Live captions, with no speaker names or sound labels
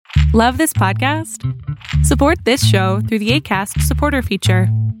Love this podcast? Support this show through the Acast supporter feature.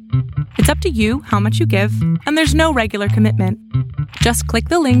 It's up to you how much you give, and there's no regular commitment. Just click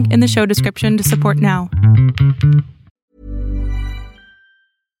the link in the show description to support now.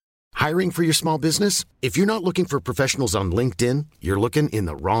 Hiring for your small business? If you're not looking for professionals on LinkedIn, you're looking in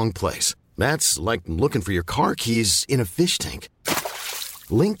the wrong place. That's like looking for your car keys in a fish tank.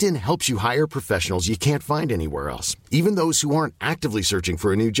 LinkedIn helps you hire professionals you can't find anywhere else, even those who aren't actively searching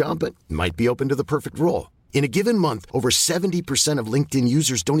for a new job but might be open to the perfect role. In a given month, over 70% of LinkedIn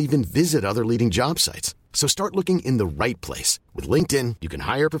users don't even visit other leading job sites. So start looking in the right place. With LinkedIn, you can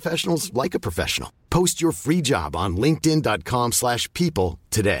hire professionals like a professional. Post your free job on linkedin.com/people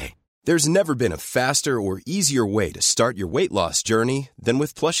today. There's never been a faster or easier way to start your weight loss journey than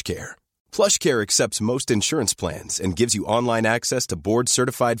with PlushCare. PlushCare accepts most insurance plans and gives you online access to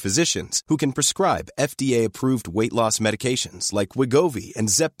board-certified physicians who can prescribe FDA-approved weight loss medications like Wegovy and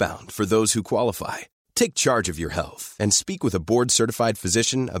Zepbound for those who qualify. Take charge of your health and speak with a board-certified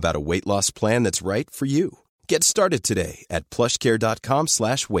physician about a weight loss plan that's right for you. Get started today at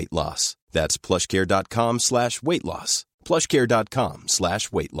plushcare.com/weight loss. That's plushcare.com/weight loss.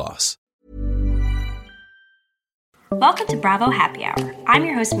 plushcare.com/weight loss. Welcome to Bravo Happy Hour. I'm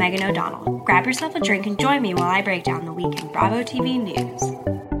your host, Megan O'Donnell. Grab yourself a drink and join me while I break down the week in Bravo TV news.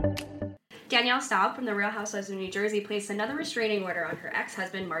 Danielle Staub from The Real Housewives of New Jersey placed another restraining order on her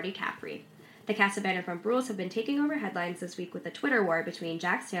ex-husband, Marty Caffrey. The cast of Vanderpump Rules have been taking over headlines this week with a Twitter war between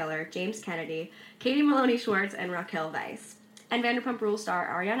Jax Taylor, James Kennedy, Katie Maloney Schwartz, and Raquel Weisz. And Vanderpump Rules star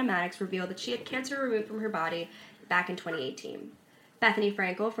Ariana Madix revealed that she had cancer removed from her body back in 2018. Bethany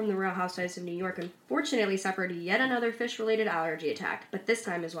Frankel from The Real Housewives of New York unfortunately suffered yet another fish-related allergy attack, but this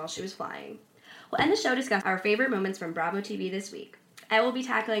time is while she was flying. We'll end the show discussing our favorite moments from Bravo TV this week. I will be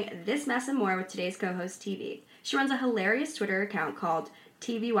tackling this mess and more with today's co-host, TV. She runs a hilarious Twitter account called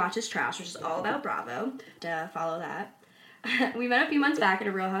TV Watches Trash, which is all about Bravo. Follow that. We met a few months back at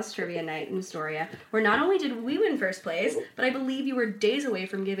a Real House Trivia night in Astoria, where not only did we win first place, but I believe you were days away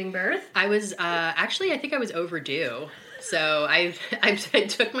from giving birth. I was, actually, I think I was overdue. So I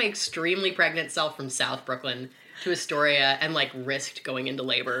took my extremely pregnant self from South Brooklyn to Astoria and, like, risked going into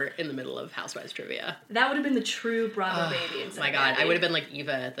labor in the middle of Housewives Trivia. That would have been the true Bravo baby. Oh my God, I would have been like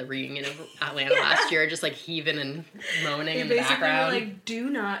Eva at the reunion of Atlanta last year, just, like, heaving and moaning in the background. They basically were like, do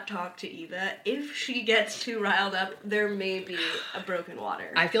not talk to Eva. If she gets too riled up, there may be a broken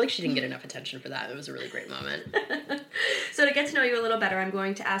water. I feel like she didn't get enough attention for that. It was a really great moment. So to get to know you a little better, I'm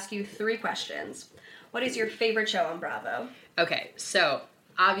going to ask you 3 questions. What is your favorite show on Bravo? Okay, so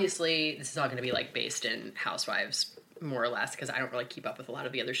obviously this is all going to be, like, based in Housewives, more or less, because I don't really keep up with a lot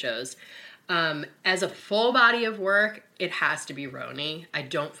of the other shows. As a full body of work, it has to be Roni. I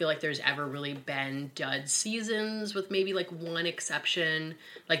don't feel like there's ever really been dud seasons, with maybe, like, one exception.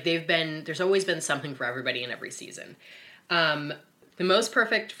 Like, there's always been something for everybody in every season. The most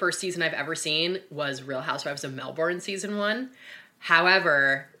perfect first season I've ever seen was Real Housewives of Melbourne season 1.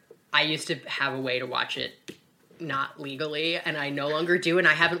 However, I used to have a way to watch it not legally, and I no longer do, and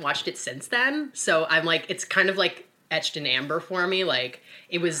I haven't watched it since then. So I'm like, it's kind of like etched in amber for me. Like,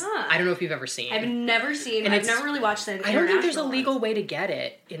 it was, I don't know if you've ever seen. I've never seen, and I've never really watched the I don't think there's a legal way to get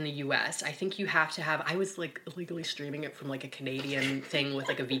it in the US. I think you have to have, I was, like, illegally streaming it from, like, a Canadian thing with,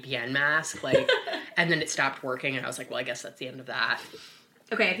 like, a VPN mask, like, and then it stopped working, and I was like, well, I guess that's the end of that.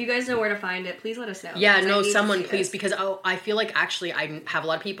 Okay, if you guys know where to find it, please let us know. Yeah, no, someone please, because I feel like actually I have a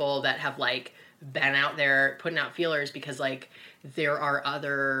lot of people that have, like, been out there putting out feelers because, like, there are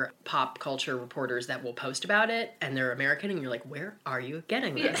other pop culture reporters that will post about it, and they're American, and you're like, where are you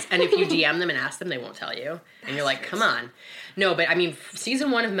getting this? Yeah. And if you DM them and ask them, they won't tell you. And you're like, come on. No, but, I mean,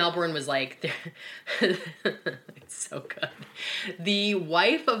 season 1 of Melbourne was, like, it's so good. The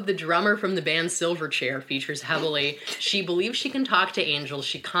wife of the drummer from the band Silverchair features heavily. She believes she can talk to angels.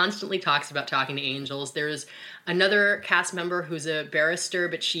 She constantly talks about talking to angels. There's another cast member who's a barrister,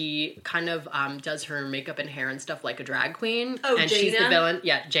 but she kind of does her makeup and hair and stuff like a drag queen. Oh, and Jaina? She's the villain.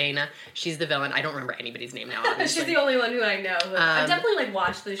 Yeah, Jaina. She's the villain. I don't remember anybody's name now, obviously. She's the only one who I know. I definitely, like,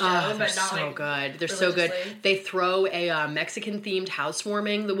 watched the show, but not, so like, good. They're so good. They throw a Mexican-themed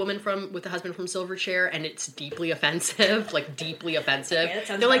housewarming, the woman with the husband from Silverchair, and it's deeply offensive. Like, deeply offensive.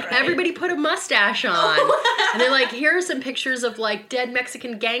 Okay, they're like, everybody put a mustache on. And they're like, here are some pictures of, like, dead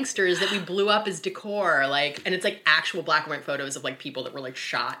Mexican gangsters that we blew up as decor. Like, and it's, like, actual black and white photos of, like, people that were, like,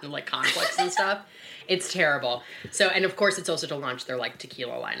 shot in, like, conflicts and stuff. It's terrible. So, and of course, it's also to launch their, like,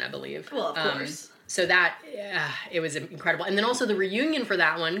 tequila line, I believe. Well, of course. So that, it was incredible. And then also the reunion for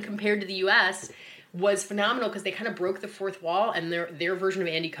that one, compared to the U.S., was phenomenal because they kind of broke the fourth wall, and their version of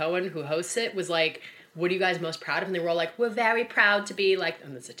Andy Cohen, who hosts it, was like, what are you guys most proud of? And they were all like, we're very proud to be like,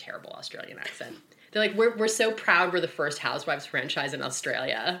 and that's a terrible Australian accent. They're like, we're so proud we're the first Housewives franchise in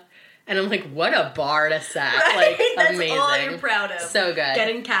Australia. And I'm like, what a bar to set. Right? Like, That's amazing. all you're proud of. So good.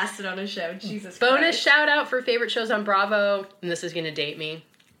 Getting casted on a show. Jesus Bonus Christ. shout out for favorite shows on Bravo. And this is going to date me.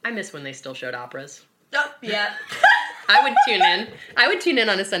 I miss when they still showed operas. Oh, yeah. I would tune in. I would tune in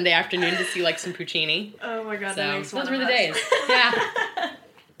on a Sunday afternoon to see like some Puccini. Oh my god, So that makes those one were of the us. days. Yeah.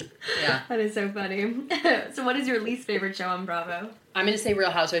 Yeah. That is so funny. So what is your least favorite show on Bravo? I'm going to say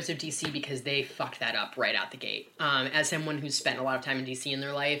Real Housewives of DC because they fucked that up right out the gate. As someone who's spent a lot of time in DC in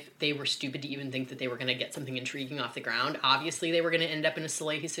their life, they were stupid to even think that they were going to get something intriguing off the ground. Obviously, they were going to end up in a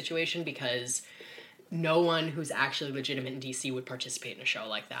Salehi situation because no one who's actually legitimate in DC would participate in a show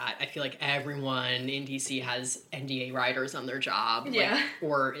like that. I feel like everyone in DC has NDA writers on their job. Yeah. Like,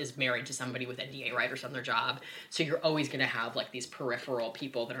 or is married to somebody with NDA writers on their job. So you're always going to have like these peripheral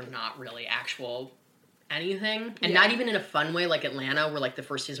people that are not really actual anything. And not even in a fun way like Atlanta, where like the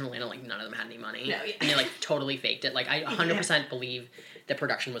first season of Atlanta, like none of them had any money. No, yeah. And they like totally faked it. Like I 100% believe that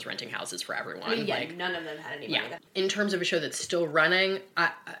production was renting houses for everyone. I mean, yeah, like, none of them had any money. yeah. In terms of a show that's still running,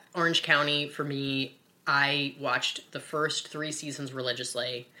 Orange County, for me, I watched the first 3 seasons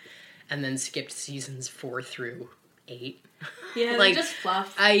religiously and then skipped seasons 4 through 8. Yeah, like, just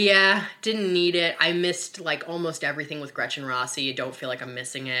fluff. Didn't need it. I missed, like, almost everything with Gretchen Rossi. I don't feel like I'm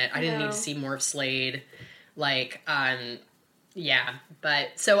missing it. I didn't need to see more of Slade. Like, yeah. But,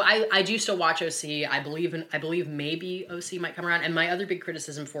 so I do still watch OC. I believe maybe OC might come around. And my other big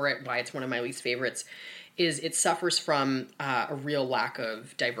criticism for it, why it's one of my least favorites, is it suffers from a real lack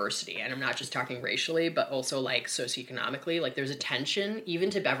of diversity. And I'm not just talking racially, but also, like, socioeconomically. Like, there's a tension, even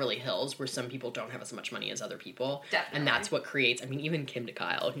to Beverly Hills, where some people don't have as much money as other people. Definitely. And that's what creates, I mean, even Kim to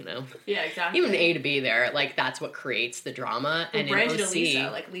Kyle, you know? Yeah, exactly. Even A to B there, like, that's what creates the drama. And in Brandon OC... and Lisa,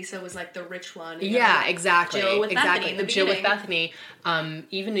 like, Lisa was, like, the rich one. And Yeah, like, exactly. Jill with Bethany in the Jill with beginning. Bethany.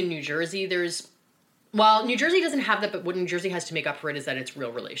 Even in New Jersey, there's... Well, New Jersey doesn't have that, but what New Jersey has to make up for it is that it's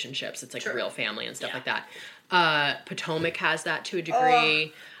real relationships. It's, like, real family and stuff like that. Potomac has that to a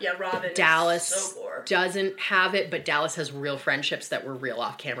degree. Yeah, Robin Dallas is so bored. doesn't have it, but Dallas has real friendships that were real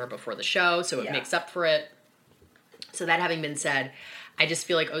off camera before the show, so it makes up for it. So that having been said, I just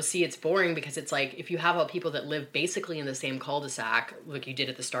feel like OC, it's boring because it's like, if you have all people that live basically in the same cul-de-sac, like you did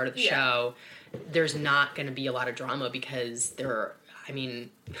at the start of the show, there's not going to be a lot of drama because they're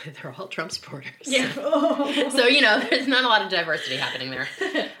all Trump supporters. Yeah. So, you know, there's not a lot of diversity happening there.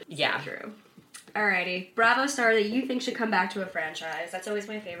 Yeah. True. Alrighty. Bravo star that you think should come back to a franchise. That's always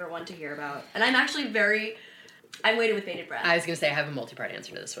my favorite one to hear about. And I'm actually I'm waiting with bated breath. I was going to say I have a multi-part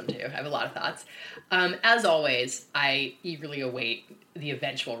answer to this one, too. I have a lot of thoughts. As always, I eagerly await the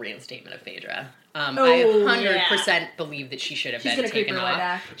eventual reinstatement of Phaedra. I 100% believe that she should have been taken off.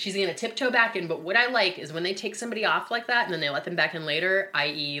 Back. She's going to tiptoe back in, but what I like is when they take somebody off like that and then they let them back in later,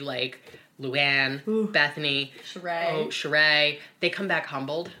 i.e. like Luann, Bethany, Sheree, they come back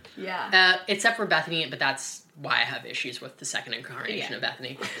humbled. Yeah. Except for Bethany, but that's why I have issues with the second incarnation of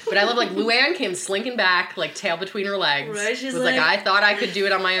Bethany. But I love, like, Luann came slinking back, like, tail between her legs. Right, she's was like, I thought I could do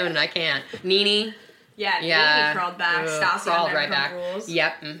it on my own, and I can't. Nene. Yeah, Nene crawled back. Stassi crawled right back. Rules.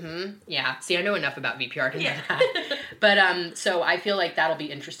 Yep, yeah. See, I know enough about VPR to know that. But, so I feel like that'll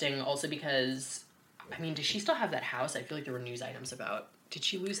be interesting also because, I mean, does she still have that house? I feel like there were news items about... Did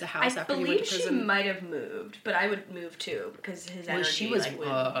she lose the house after he went to prison? I believe she might have moved, but I would move too because his energy would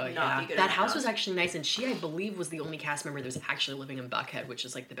not be good that enough. house was actually nice, and she, I believe, was the only cast member that was actually living in Buckhead, which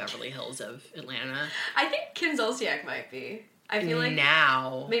is like the Beverly Hills of Atlanta. I think Kim Zolciak might be. I feel like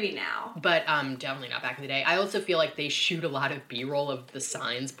now, maybe now, but definitely not back in the day. I also feel like they shoot a lot of B-roll of the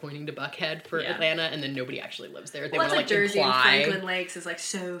signs pointing to Buckhead for Atlanta, and then nobody actually lives there. They want to like Jersey imply. And Franklin Lakes is like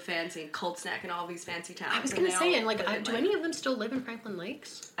so fancy, Colts Neck, and all these fancy towns. I was gonna say, and like, do any of them still live in Franklin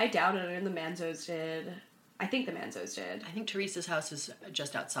Lakes? I doubt it. And the Manzos did. I think the Manzos did. I think Teresa's house is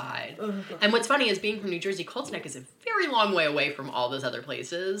just outside. And what's funny is being from New Jersey, Colts Neck is a very long way away from all those other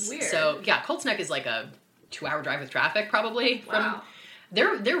places. Weird. So yeah, Colts Neck is like a 2-hour drive with traffic probably. Wow.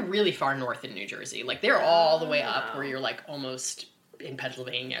 They're really far north in New Jersey. Like, they're all the way up where you're, like, almost in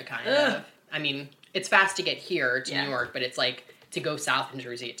Pennsylvania, kind of. I mean, it's fast to get here to New York, but it's, like, to go south in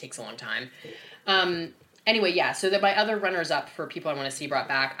Jersey, it takes a long time. Anyway, yeah, so my other runners-up for people I want to see brought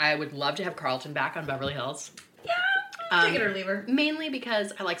back, I would love to have Carlton back on Beverly Hills. Yeah, take it or leave her. Mainly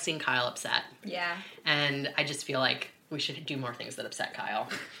because I like seeing Kyle upset. Yeah. And I just feel like we should do more things that upset Kyle.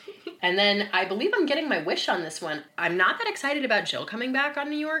 And then I believe I'm getting my wish on this one. I'm not that excited about Jill coming back on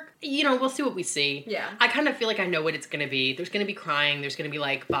New York. You know, we'll see what we see. Yeah. I kind of feel like I know what it's going to be. There's going to be crying. There's going to be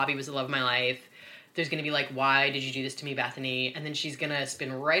like, Bobby was the love of my life. there's going to be like, why did you do this to me, Bethany? And then she's going to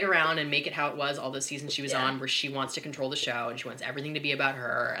spin right around and make it how it was all the seasons she was on, where she wants to control the show and she wants everything to be about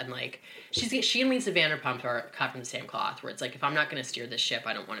her. And like, she and Lisa Vanderpump are cut from the same cloth, where it's like, if I'm not going to steer this ship,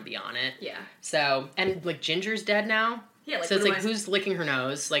 I don't want to be on it. Yeah. So, and like Ginger's dead now. Yeah, like, so it's like, who's licking her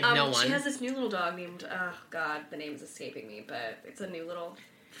nose? Like, no one. She has this new little dog named, oh god, the name is escaping me, but it's a new little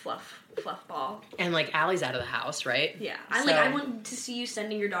fluff ball. And like, Allie's out of the house, right? Yeah. I want to see you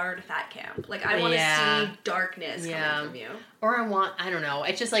sending your daughter to fat camp. Like, I want to see darkness coming from you. Or I don't know.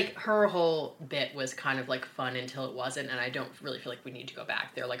 It's just like, her whole bit was kind of like fun until it wasn't, and I don't really feel like we need to go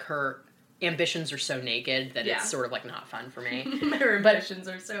back there. Like, her ambitions are so naked that it's sort of like not fun for me. Her ambitions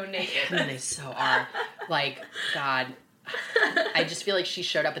are so naked. And they so are. Like, God, I just feel like she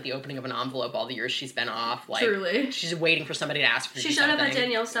showed up at the opening of an envelope all the years she's been off. Like, truly. She's waiting for somebody to ask her to do She showed something. up at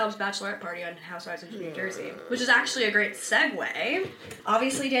Danielle Staub's bachelorette party on Housewives of New Jersey, which is actually a great segue.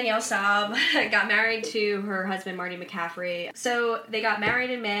 Obviously, Danielle Staub got married to her husband, Marty McCaffrey. So they got married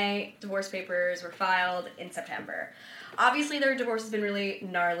in May. Divorce papers were filed in September. Obviously, their divorce has been really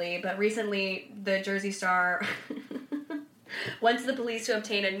gnarly, but recently, the Jersey Star went to the police to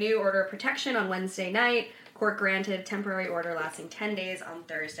obtain a new order of protection on Wednesday night. Court granted temporary order lasting 10 days on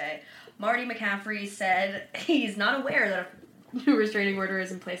Thursday. Marty McCaffrey said he's not aware that a new restraining order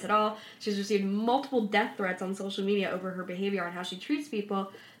is in place at all. She's received multiple death threats on social media over her behavior and how she treats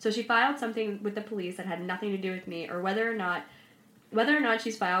people, so she filed something with the police that had nothing to do with me, or whether or not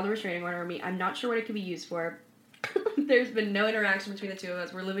she's filed a restraining order on me, I'm not sure what it could be used for. There's been no interaction between the two of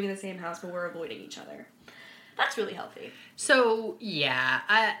us. We're living in the same house, but we're avoiding each other. That's really healthy. So, yeah,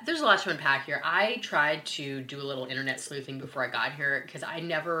 there's a lot to unpack here. I tried to do a little internet sleuthing before I got here, because I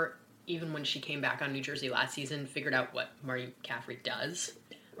never, even when she came back on New Jersey last season, figured out what Marty McCaffrey does.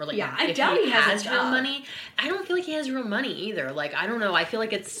 Or like, I doubt he has real money. I don't feel like he has real money either. Like, I don't know. I feel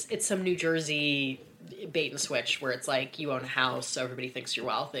like it's some New Jersey bait and switch where it's like, you own a house, so everybody thinks you're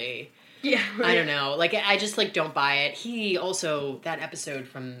wealthy. Yeah, right. I don't know. Like, I just, like, don't buy it. He also, that episode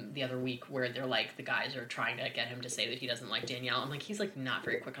from the other week where they're, like, the guys are trying to get him to say that he doesn't like Danielle. I'm like, he's, like, not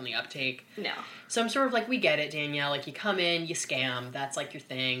very quick on the uptake. No. So I'm sort of like, we get it, Danielle. Like, you come in, you scam. That's, like, your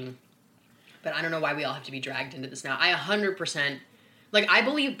thing. But I don't know why we all have to be dragged into this now. I 100%, like, I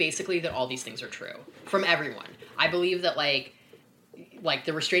believe basically that all these things are true. From everyone. I believe that, like,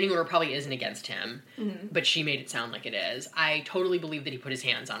 the restraining order probably isn't against him, but she made it sound like it is. I totally believe that he put his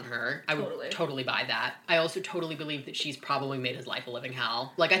hands on her. I would totally buy that. I also totally believe that she's probably made his life a living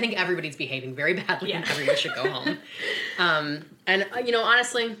hell. Like, I think everybody's behaving very badly and everyone should go home. And, you know,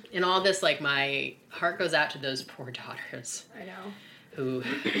 honestly, in all this, like, my heart goes out to those poor daughters. I know. Who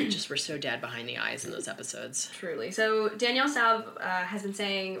just were so dead behind the eyes in those episodes. Truly. So Danielle Staub has been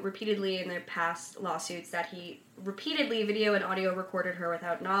saying repeatedly in their past lawsuits that he repeatedly video and audio recorded her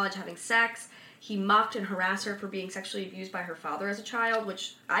without knowledge having sex. He mocked and harassed her for being sexually abused by her father as a child,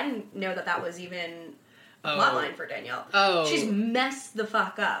 which I didn't know that was even a plotline for Danielle. Oh. She's messed the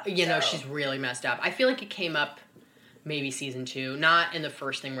fuck up. You know, she's really messed up. I feel like it came up maybe season 2, not in the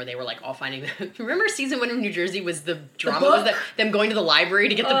first thing where they were like all finding remember season 1 of New Jersey was the drama was them going to the library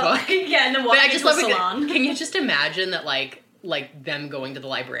to get the book? Yeah, and then walking to the salon. Can you just imagine that like them going to the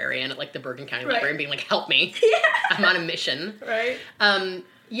librarian at like the Bergen County Library and being like, help me. Yeah. I'm on a mission. Right.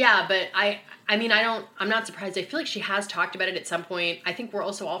 Yeah, but I'm not surprised. I feel like she has talked about it at some point. I think we're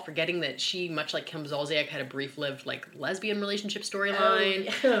also all forgetting that she, much like Kim Zolciak, had a brief-lived, like, lesbian relationship storyline.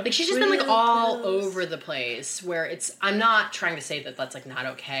 Oh, yeah. Like, she's just been, like, all over the place, where I'm not trying to say that that's, like, not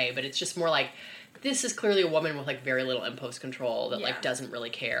okay, but it's just more like, this is clearly a woman with, like, very little impulse control that, like, doesn't really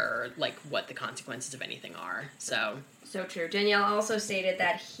care, like, what the consequences of anything are, so... So true. Danielle also stated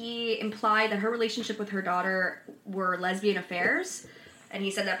that he implied that her relationship with her daughter were lesbian affairs, and he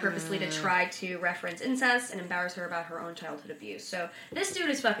said that purposely to try to reference incest and embarrass her about her own childhood abuse. So this dude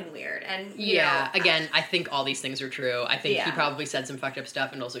is fucking weird. And again, I think all these things are true. I think he probably said some fucked up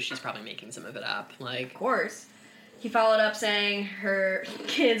stuff, and also she's probably making some of it up. Like, of course. He followed up saying her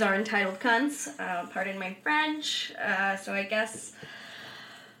kids are entitled cunts. Pardon my French. So I guess...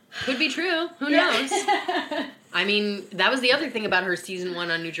 Could be true. Who knows? I mean, that was the other thing about her season 1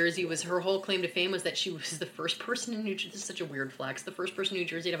 on New Jersey was her whole claim to fame was that she was the first person in New Jersey. This is such a weird flex. The first person in New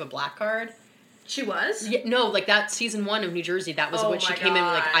Jersey to have a black card. She was? Yeah, no, like that season 1 of New Jersey, that was what she came in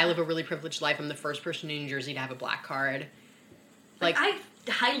with, like, I live a really privileged life. I'm the first person in New Jersey to have a black card. Like I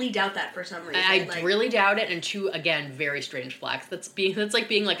highly doubt that for some reason. I really doubt it, and 2, again, very strange flex. That's like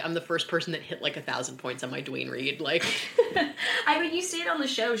being like, I'm the first person that hit like 1,000 points on my Dwayne Reed, like. I mean, you see it on the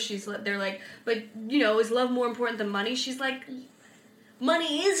show. They're like, but you know, is love more important than money? She's like,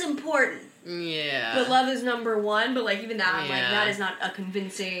 money is important. Yeah. But love is number one, but, like, even that, I'm like, Yeah. that is not a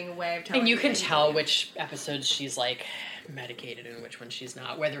convincing way of telling And you me can anything. tell which episodes she's, like, medicated and which one she's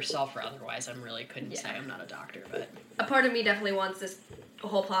not, whether self or otherwise. I really couldn't say. I'm not a doctor, but... A part of me definitely wants this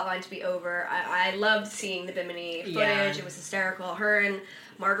whole plot line to be over. I loved seeing the Bimini footage. Yeah. It was hysterical. Her and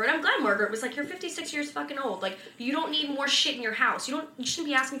Margaret. I'm glad Margaret was like, you're 56 years fucking old. Like, you don't need more shit in your house. You shouldn't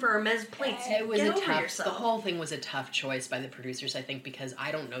be asking for Hermes plates. It was Get a over tough... yourself. The whole thing was a tough choice by the producers, I think, because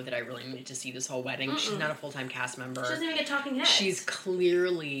I don't know that I really needed to see this whole wedding. She's not a full-time cast member. She doesn't even get talking heads. She's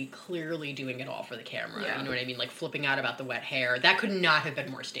clearly doing it all for the camera. Yeah. You know what I mean? Like, flipping out about the wet hair. That could not have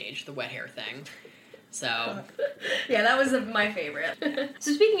been more staged, the wet hair thing. So... Yeah, that was my favorite.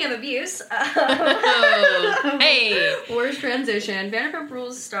 So speaking of abuse, Oh, hey! worst transition, Vanderpump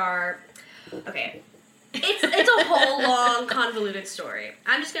Rules star. Okay, it's a whole long convoluted story.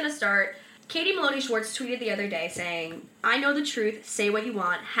 I'm just gonna start. Katie Maloney Schwartz tweeted the other day saying, "I know the truth. Say what you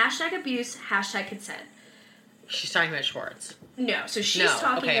want. #abuse. #consent." She's talking about Schwartz. No, so she's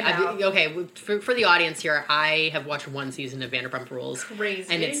talking about Okay, for the audience here, I have watched one season of Vanderpump Rules.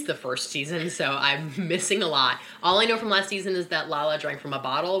 Crazy. And it's the first season, so I'm missing a lot. All I know from last season is that Lala drank from a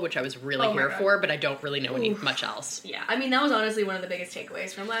bottle, which I was really Oh my here God. for, but I don't really know much else. Yeah, I mean, that was honestly one of the biggest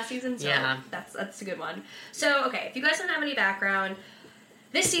takeaways from last season, so Yeah. that's a good one. So, okay, if you guys don't have any background,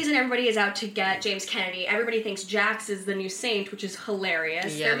 this season everybody is out to get James Kennedy. Everybody thinks Jax is the new saint, which is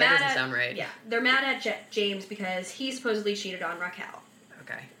hilarious. Yeah, that doesn't sound right. Yeah, they're mad at James because he supposedly cheated on Raquel.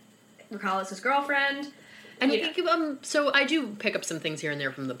 Okay. Raquel is his girlfriend. And You know. so I do pick up some things here and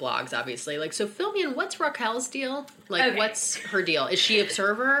there from the blogs, obviously. Like, so fill me in, what's Raquel's deal? Like, Okay. what's her deal? Is she a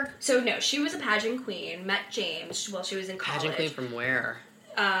server? So, no, she was a pageant queen, met James while she was in college. Pageant queen from where?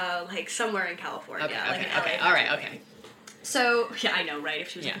 Like, somewhere in California. Okay, like okay, an LA okay. All right, pageant okay. queen. So, yeah, I know, right? If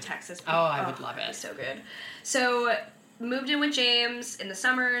she was Yeah. in Texas. Oh, I would love it. It'd be so good. So, moved in with James in the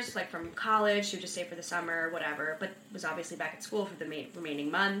summers, like from college. She would just stay for the summer, whatever. But was obviously back at school for the remaining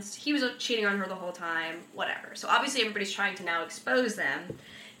months. He was cheating on her the whole time, whatever. So, obviously, everybody's trying to now expose them.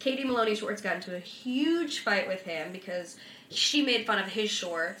 Katie Maloney Schwartz got into a huge fight with him because she made fun of his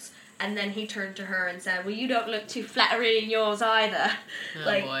shorts. And then he turned to her and said, "Well, you don't look too flattering in yours either."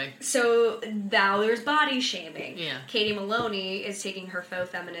 Oh, boy. So now there's body shaming. Yeah. Katie Maloney is taking her faux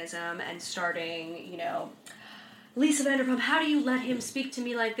feminism and starting, Lisa Vanderpump, how do you let him speak to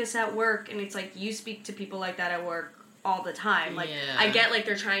me like this at work? And it's like, you speak to people like that at work all the time. Like, Yeah. I get, like,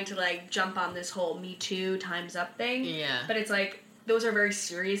 they're trying to, like, jump on this whole Me Too, time's up thing. Yeah. But it's like, those are very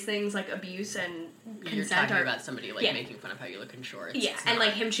serious things, like abuse and consent. You're talking are, about somebody, like, Yeah. making fun of how you look in shorts. Yeah, It's and not-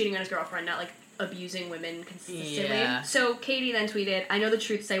 like him cheating on his girlfriend, not like abusing women consistently. Yeah. So Katie then tweeted, "I know the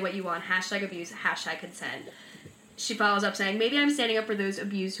truth, say what you want, #abuse, #consent." She follows up saying, "Maybe I'm standing up for those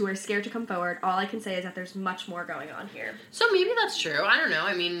abused who are scared to come forward. All I can say is that there's much more going on here." So maybe that's true. I don't know.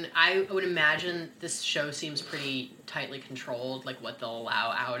 I mean, I would imagine this show seems pretty tightly controlled, like what they'll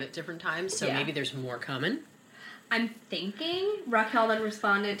allow out at different times. So Yeah. maybe there's more coming. I'm thinking Raquel then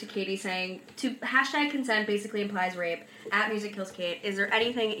responded to Katie saying, "To #consent basically implies rape. @MusicKillsKate. Is there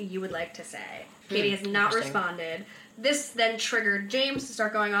anything you would like to say?" Katie has not interesting. responded. This then triggered James to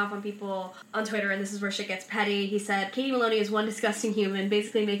start going off on people on Twitter, and this is where shit gets petty. He said, "Katie Maloney is one disgusting human,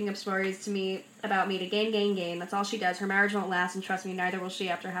 basically making up stories about me to gain. That's all she does. Her marriage won't last, and trust me, neither will she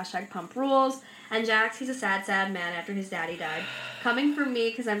after #PumpRules. And Jax, he's a sad, sad man after his daddy died. Coming from me,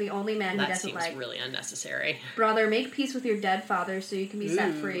 because I'm the only man he That doesn't seems like. really unnecessary. Brother, make peace with your dead father so you can be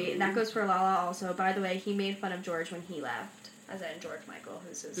set free." That goes for Lala also. By the way, he made fun of George when he left. As in George Michael,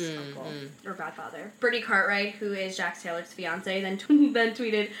 who's his uncle or godfather. Brittany Cartwright, who is Jax Taylor's fiance, then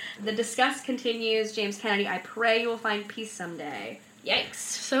tweeted, "The disgust continues. James Kennedy, I pray you will find peace someday." Yikes.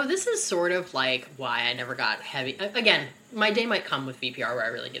 So this is sort of like why I never got heavy. Again, my day might come with VPR where I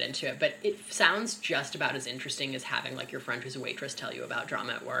really get into it, but it sounds just about as interesting as having like your friend who's a waitress tell you about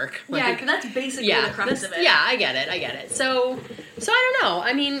drama at work. Yeah, Like, that's basically the crux of it. Yeah, I get it. So I don't know.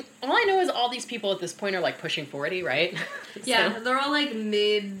 I mean, all I know is all these people at this point are like pushing 40, right? Yeah, So, they're all like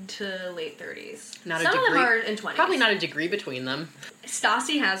mid to late 30s. not Some a degree. of them are in 20s. Probably not a degree between them.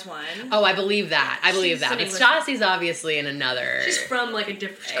 Stassi has one. Oh, I believe that. She's But an English- Stassi's obviously in another. She's from like she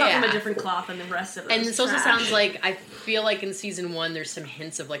cut from a Yeah. different cloth than the rest of them. And this also sounds like, I feel like in season 1 there's some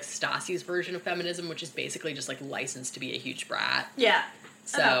hints of like Stassi's version of feminism, which is basically just like licensed to be a huge brat. Yeah.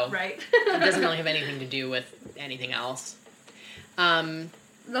 So right. it doesn't really have anything to do with anything else.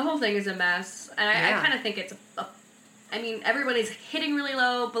 The whole thing is a mess, and I Yeah. kind of think it's I mean, everybody's hitting really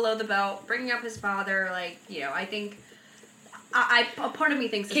low below the belt, bringing up his father. Like, I think A part of me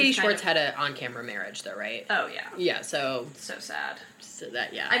thinks Katie Schwartz had an on-camera marriage, though, right? Oh, yeah. Yeah, so sad. So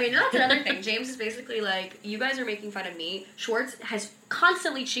that, yeah. I mean, that's another thing. James is basically like, you guys are making fun of me. Schwartz has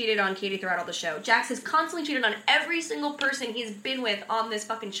constantly cheated on Katie throughout all the show. Jax has constantly cheated on every single person he's been with on this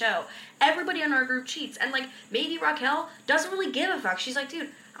fucking show. Everybody in our group cheats. And, like, maybe Raquel doesn't really give a fuck. She's like, dude,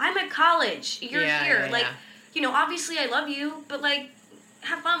 I'm at college. You're here. Like, you know, obviously I love you, but, like,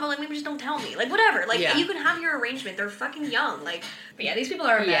 have fun, but, like, maybe just don't tell me. Like, whatever. Like, you can have your arrangement. They're fucking young. Like, but yeah, these people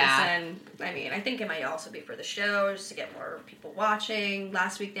are a mess, and, I mean, I think it might also be for the show, just to get more people watching.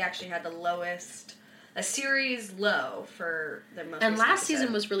 Last week, they actually had a series low for their most And last episode.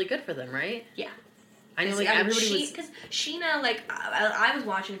 season was really good for them, right? Yeah. I know, like, everybody was... Because Sheena, like, I was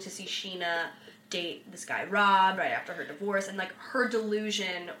watching to see Sheena date this guy, Rob, right after her divorce, and, like, her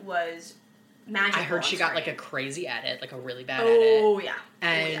delusion was magical. I heard she got, like, a crazy edit, like, a really bad edit. Oh, yeah.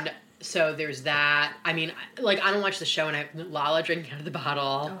 And so there's that. I mean, like, I don't watch the show, and I have Lala drinking out of the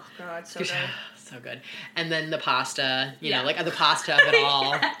bottle. Oh, God, so good. So good. And then the pasta, you know, like, the pasta of it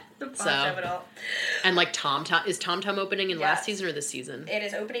all. The pasta of it all. And, like, Tom Tom... Is Tom Tom opening in last season or this season? It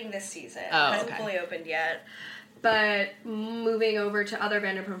is opening this season. Oh, It hasn't fully opened yet. But moving over to other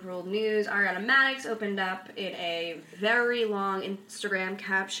Vanderpump Rules news, Ariana Madix opened up in a very long Instagram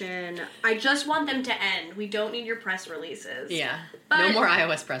caption. I just want them to end. We don't need your press releases. Yeah. But, no more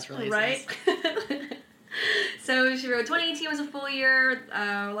iOS press releases. Right? So she wrote, 2018 was a full year.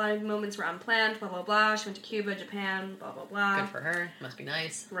 A lot of moments were unplanned, blah, blah, blah. She went to Cuba, Japan, blah, blah, blah. Good for her. Must be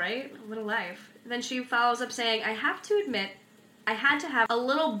nice. Right? What a life. Then she follows up saying, I have to admit, I had to have a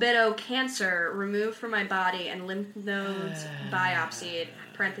little bit of cancer removed from my body and lymph nodes biopsied,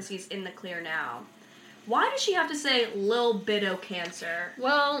 parentheses, in the clear now. Why does she have to say little bit of cancer?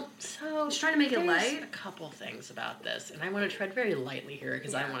 Well, so... She's trying to make it light? There's a couple things about this, and I want to tread very lightly here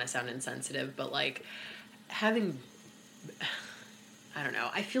because I don't want to sound insensitive, but, like, having... I don't know.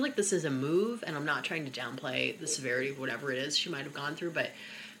 I feel like this is a move, and I'm not trying to downplay the severity of whatever it is she might have gone through, but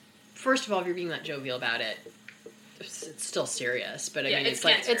first of all, if you're being that jovial about it, it's still serious, but I mean, it's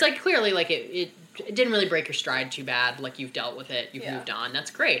like clearly, like, it didn't really break your stride too bad. Like, you've dealt with it, you've moved on. That's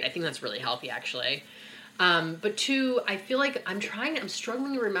great. I think that's really healthy, actually. But two, I feel like I'm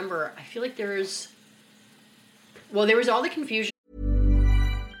struggling to remember. I feel like there was all the confusion.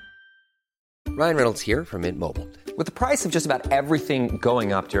 Ryan Reynolds here from Mint Mobile. With the price of just about everything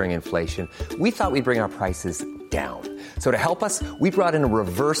going up during inflation, we thought we'd bring our prices down. So to help us, we brought in a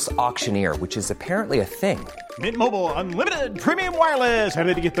reverse auctioneer, which is apparently a thing. Mint Mobile Unlimited Premium Wireless. How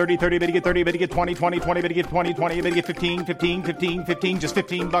to get 30, 30, bit to get 30, bit to get 20, 20, 20, bit to get 20, 20, bit to get 15, 15, 15, 15, just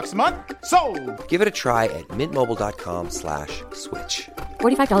 $15 a month? Sold! Give it a try at mintmobile.com/switch.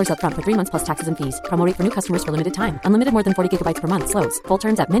 $45 up front for 3 months plus taxes and fees. Promo rate for new customers for limited time. Unlimited more than 40 gigabytes per month. Slows full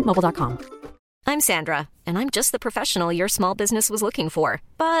terms at mintmobile.com. I'm Sandra, and I'm just the professional your small business was looking for.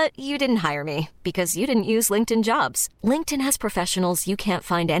 But you didn't hire me because you didn't use LinkedIn Jobs. LinkedIn has professionals you can't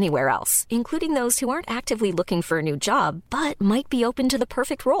find anywhere else, including those who aren't actively looking for a new job, but might be open to the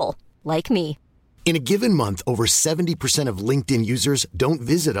perfect role, like me. In a given month, over 70% of LinkedIn users don't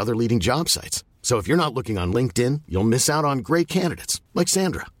visit other leading job sites. So if you're not looking on LinkedIn, you'll miss out on great candidates like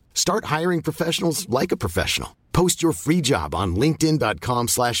Sandra. Start hiring professionals like a professional. Post your free job on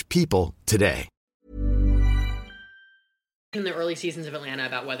linkedin.com/people today. In the early seasons of Atlanta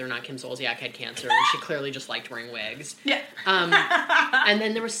about whether or not Kim Zolciak had cancer, and she clearly just liked wearing wigs. Yeah. And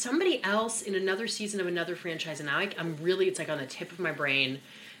then there was somebody else in another season of another franchise, and now I'm really, it's like on the tip of my brain,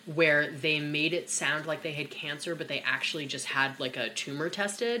 where they made it sound like they had cancer, but they actually just had like a tumor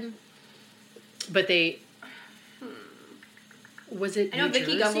tested. But they... Was it I know New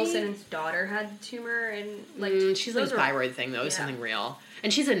Vicky Jersey? Gunvalson's daughter had tumor, and like she's like a thyroid thing though. It was something real,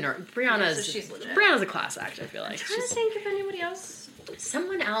 and she's a nerd. She's legit. Brianna's a class act. I feel like. I'm trying to think if anybody else.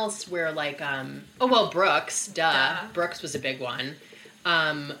 Someone else where like Brooks. Brooks was a big one.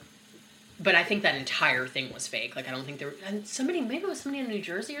 But I think that entire thing was fake. Like I don't think there. And maybe it was somebody in New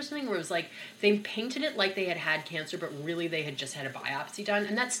Jersey or something where it was like they painted it like they had cancer, but really they had just had a biopsy done,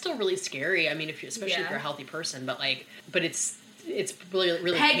 and that's still really scary. I mean, especially if you're a healthy person, but it's really,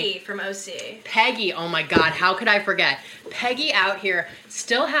 really... Peggy from OC. Peggy, oh my God, how could I forget? Peggy out here,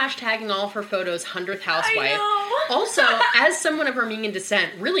 still hashtagging all of her photos, 100th housewife. I know. Also, as someone of Armenian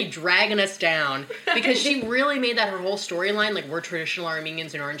descent, really dragging us down, because she really made that her whole storyline, like, we're traditional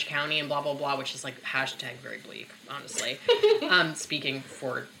Armenians in Orange County and blah, blah, blah, which is, like, hashtag very bleak, honestly. Speaking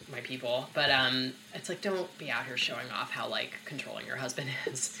for my people. But it's like, don't be out here showing off how, like, controlling your husband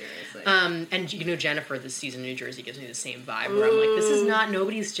is. Seriously. And, you know, Jennifer this season in New Jersey gives me the same vibe where I'm like, this is not,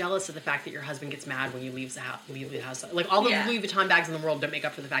 nobody's jealous of the fact that your husband gets mad when you leave the house. Like, all the Louis Vuitton bags in the world don't make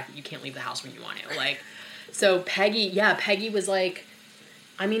up for the fact that you can't leave the house when you want to. Like, So Peggy was like,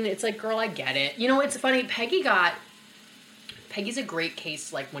 I mean, it's like, girl, I get it. You know, it's funny. Peggy's a great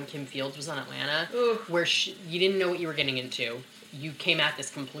case, like when Kim Fields was on Atlanta, where you didn't know what you were getting into. You came at this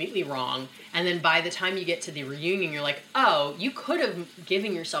completely wrong. And then by the time you get to the reunion, you're like, oh, you could have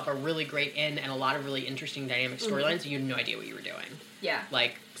given yourself a really great end and a lot of really interesting dynamic storylines. You had no idea what you were doing. Yeah.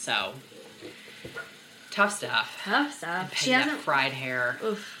 Like, so. Tough stuff. She hasn't fried hair.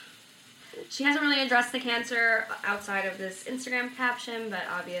 Oof. She hasn't really addressed the cancer outside of this Instagram caption, but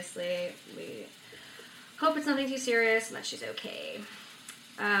obviously we hope it's nothing too serious and that she's okay.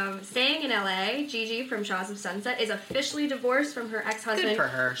 Staying in LA, Gigi from Shahs of Sunset is officially divorced from her ex-husband. Good for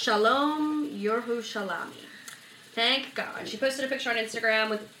her. Shalom Yerushalami. Thank God. She posted a picture on Instagram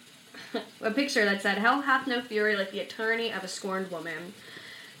with a picture that said, "Hell hath no fury like the attorney of a scorned woman."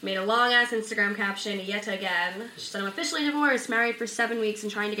 Made a long-ass Instagram caption yet again. She said, "I'm officially divorced, married for 7 weeks,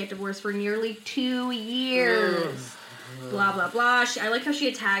 and trying to get divorced for nearly 2 years." Blah, blah, blah. I like how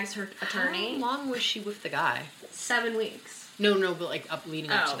she tags her attorney. How long was she with the guy? 7 weeks. No, but like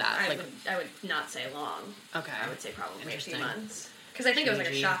leading up to that. I would not say long. Okay. I would say probably a few months. Because I think it was like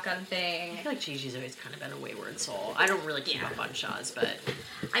a shotgun thing. I feel like Gigi's always kind of been a wayward soul. I don't really keep up on Shahs, but...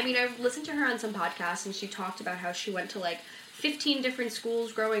 I mean, I've listened to her on some podcasts, and she talked about how she went to like 15 different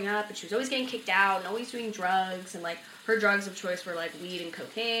schools growing up, and she was always getting kicked out and always doing drugs, and like her drugs of choice were like weed and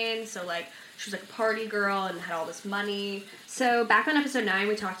cocaine, so like she was like a party girl and had all this money. So back on episode 9,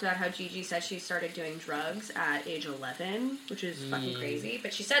 we talked about how Gigi said she started doing drugs at age 11, which is fucking crazy,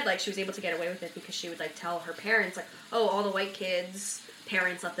 but she said like she was able to get away with it because she would like tell her parents like, oh, all the white kids'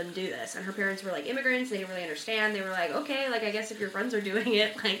 parents let them do this, and her parents were like immigrants, they didn't really understand. They were like, okay, like I guess if your friends are doing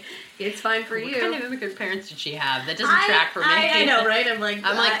it, like it's fine for you. What kind of immigrant parents did she have? That doesn't track for me. I know, right? I'm like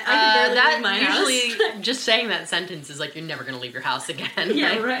I could barely leave my usually house. Just saying that sentence is like you're never gonna leave your house again.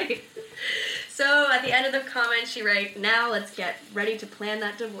 Yeah, right. So at the end of the comment, she writes, "Now let's get ready to plan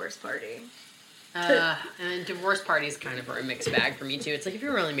that divorce party." And divorce parties kind of are a mixed bag for me too. It's like if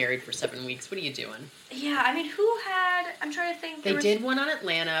you're only married for 7 weeks, what are you doing? Yeah, I mean, who had? I'm trying to think. They did one on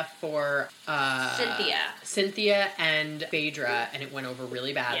Atlanta for Cynthia and Phaedra, and it went over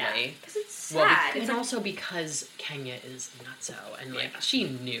really badly. Because it's sad. And also because Kenya is nutso, and like she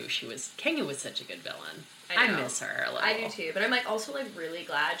knew Kenya was such a good villain. I miss her a little. I do too, but I'm like also like really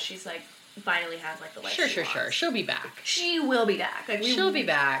glad she's like finally has like the life. Sure. She'll be back. She will be back. Like she'll be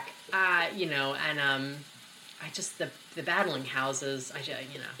back. You know, and I just the battling houses.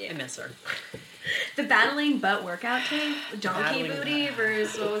 I miss her. The battling butt workout tape, donkey booty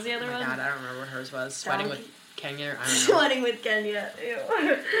versus what was the other one? God, I don't remember what hers was. Sweating with Kenya. I don't know. Sweating with Kenya.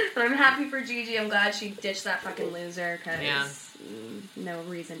 Ew. But I'm happy for Gigi. I'm glad she ditched that fucking loser because no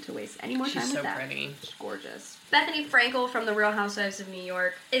reason to waste any more time with that. She's so pretty. She's gorgeous. Bethany Frankel from The Real Housewives of New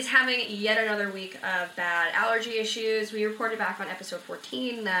York is having yet another week of bad allergy issues. We reported back on episode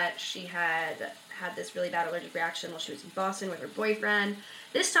 14 that she had this really bad allergic reaction while she was in Boston with her boyfriend.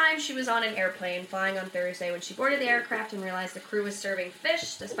 This time she was on an airplane flying on Thursday when she boarded the aircraft and realized the crew was serving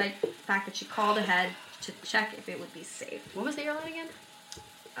fish, despite the fact that she called ahead to check if it would be safe. What was the airline again?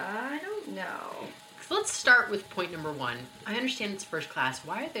 I don't know. So let's start with point number 1. I understand it's first class.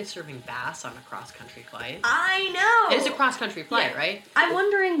 Why are they serving bass on a cross-country flight? I know! It is a cross-country flight, right? I'm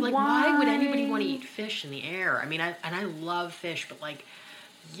wondering why would anybody want to eat fish in the air? I mean, I love fish, but like,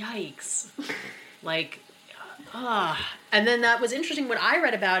 yikes. And then that was interesting. What I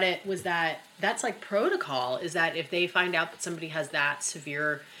read about it was that that's like protocol, is that if they find out that somebody has that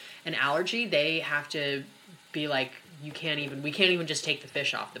severe an allergy, they have to be like, we can't even just take the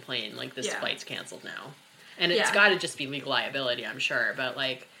fish off the plane. Like, this flight's canceled now. And it's got to just be legal liability, I'm sure. But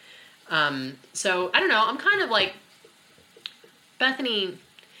like, so I don't know. I'm kind of like, Bethany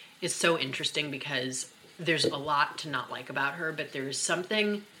is so interesting because there's a lot to not like about her, but there's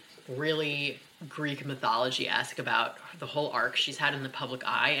something really Greek mythology-esque about the whole arc she's had in the public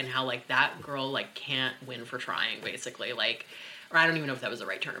eye, and how like that girl like can't win for trying, basically. Like, or I don't even know if that was the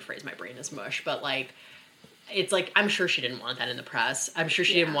right turn of phrase. My brain is mush, but like, it's like, I'm sure she didn't want that in the press. I'm sure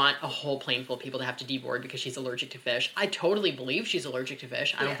she didn't want a whole plane full of people to have to deboard because she's allergic to fish. I totally believe she's allergic to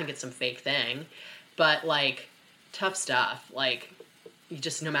fish. I don't think it's some fake thing, but like, tough stuff. Like, you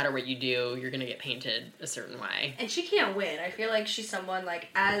just, no matter what you do, you're gonna get painted a certain way. And she can't win. I feel like she's someone like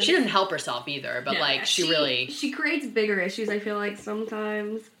she doesn't help herself either, but like she creates bigger issues, I feel like,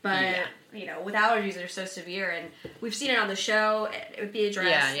 sometimes. But you know, with allergies that are so severe, and we've seen it on the show, it would be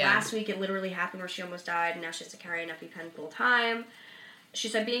addressed. Last week it literally happened where she almost died, and now she has to carry an EpiPen full time. She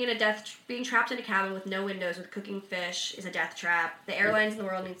said being trapped in a cabin with no windows with cooking fish is a death trap. The airlines in the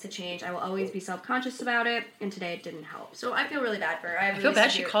world needs to change. I will always be self-conscious about it, and today it didn't help. So I feel really bad for her. I feel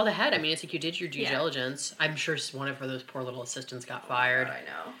bad she called ahead. I mean, it's like you did your due diligence. I'm sure one of those poor little assistants got fired. God, I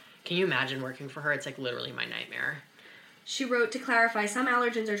know. Can you imagine working for her? It's like literally my nightmare. She wrote, to clarify, some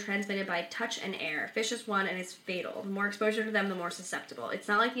allergens are transmitted by touch and air. Fish is one and it's fatal. The more exposure to them, the more susceptible. It's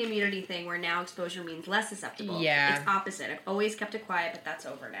not like the immunity thing where now exposure means less susceptible. Yeah. It's opposite. I've always kept it quiet, but that's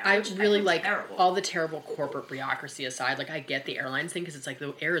over now. I really like terrible. all the terrible corporate bureaucracy aside. Like, I get the airlines thing because it's like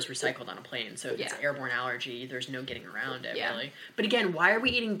the air is recycled on a plane, so if it's airborne allergy, there's no getting around it, really. But again, why are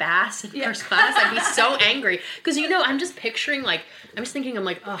we eating bass in first class? I'd be so angry. Because, I'm just picturing, like, I'm just thinking, I'm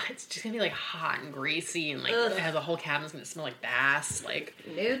like, oh, it's just going to be, like, hot and greasy and, like, the whole cabin's going to smell like bass. Like,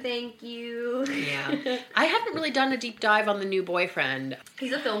 no thank you. Yeah. I haven't really done a deep dive on the new boyfriend.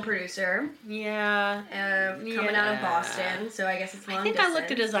 He's a film producer. Yeah. Coming out of Boston, so I guess it's long distance. I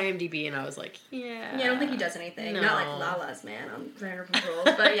looked at his IMDb and I was like, yeah. Yeah, I don't think he does anything. No. Not like Lala's man on Vanderpump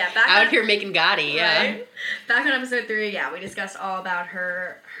Rules. But yeah, back out here making Gotti, yeah. Right? Back on episode 3, we discussed all about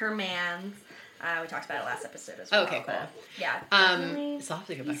her mans. We talked about it last episode as well. Okay, cool. Yeah, so I'll have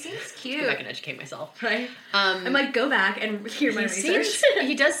to go back. He seems cute. Go back and educate myself. Right? I might go back and hear my research.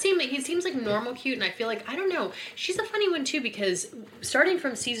 He seems like normal cute, and I feel like, I don't know, she's a funny one too, because starting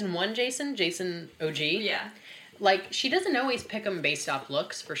from season 1, Jason OG. Yeah. Like, she doesn't always pick them based off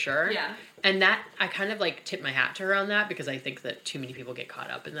looks, for sure. Yeah. And that, I kind of, like, tip my hat to her on that, because I think that too many people get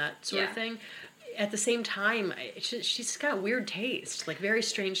caught up in that sort of thing. At the same time, she's got weird taste, like very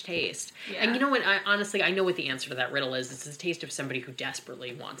strange taste. Yeah. And you know what? Honestly, I know what the answer to that riddle is. It's the taste of somebody who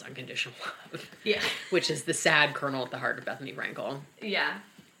desperately wants unconditional love. Yeah. Which is the sad kernel at the heart of Bethany Frankel. Yeah.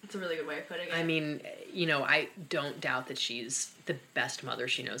 That's a really good way of putting it. I mean, I don't doubt that she's the best mother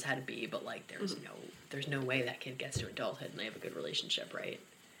she knows how to be, but like there's no way that kid gets to adulthood and they have a good relationship, right?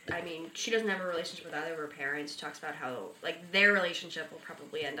 I mean, she doesn't have a relationship with either of her parents. She talks about how, like, their relationship will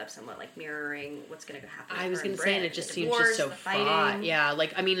probably end up somewhat, like, mirroring what's going to happen. I was going to say, and it just seems just so fraught. Yeah,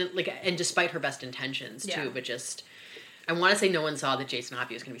 like, I mean, like, and despite her best intentions, too, but just... I want to say no one saw that Jason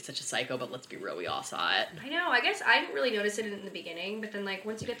Hoppy was going to be such a psycho, but let's be real, we all saw it. I know. I guess I didn't really notice it in the beginning, but then, like,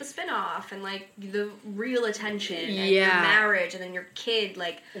 once you get the spinoff and, like, the real attention and your marriage and then your kid,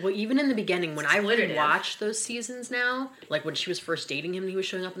 like... Well, even in the beginning, when I rewatched those seasons now, like, when she was first dating him and he was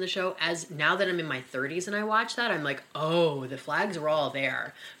showing up in the show, now that I'm in my 30s and I watch that, I'm like, oh, the flags were all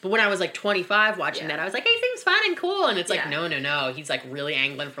there. But when I was, like, 25 watching that, I was like, hey, seems fun and cool. And it's like, no. He's, like, really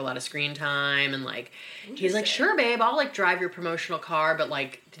angling for a lot of screen time and, like, he's like, sure, babe, I'll, like, drive your promotional car, but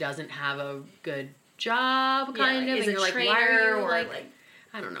like doesn't have a good job, kind of. Is and a you're trainer, like, why are you or like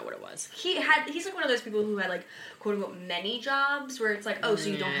I don't know what it was. He's like one of those people who had like quote unquote many jobs where it's like, oh, so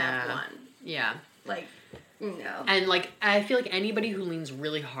you don't have one. Yeah. Like, no. And like I feel like anybody who leans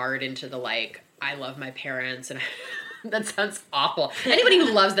really hard into the like, I love my parents and that sounds awful. Anybody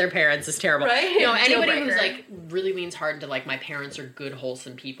who loves their parents is terrible. Right? Anybody who's like really leans hard into like my parents are good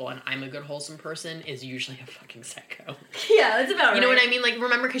wholesome people and I'm a good wholesome person is usually a fucking psycho. Yeah, that's about right. You know what I mean? Like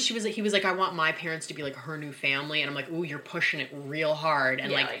remember because he was like I want my parents to be like her new family and I'm like, ooh, you're pushing it real hard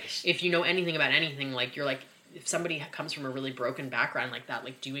and like if you know anything about anything, like you're like if somebody comes from a really broken background like that,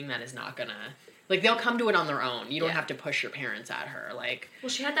 like doing that is not gonna like, they'll come to it on their own. You don't have to push your parents at her. Like, well,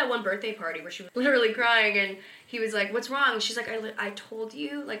 she had that one birthday party where she was literally crying, and he was like, what's wrong? She's like, I told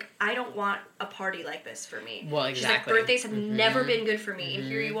you, like, I don't want a party like this for me. Well, exactly. She's like, birthdays have never been good for me, and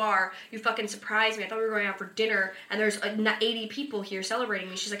here you are. You fucking surprised me. I thought we were going out for dinner, and there's 80 people here celebrating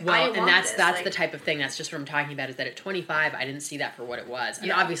me. She's like, I don't want this. That's like, the type of thing, that's just what I'm talking about, is that at 25, I didn't see that for what it was. And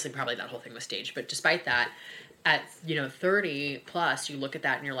obviously, probably that whole thing was staged, but despite that, at 30 plus, you look at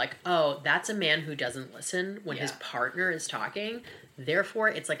that and you're like, oh, that's a man who doesn't listen when his partner is talking. Therefore,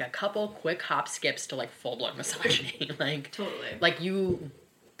 it's like a couple quick hop skips to like full blown misogyny. Like totally. Like you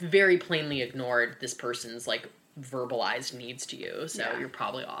very plainly ignored this person's like verbalized needs to you, so you're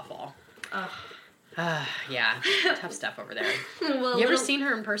probably awful. Yeah, tough stuff over there. Well, you ever seen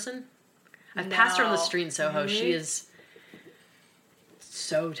her in person? I've passed her on the street in Soho. Really? She is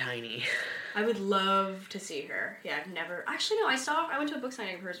so tiny. I would love to see her. Yeah, I've never... Actually, no, I went to a book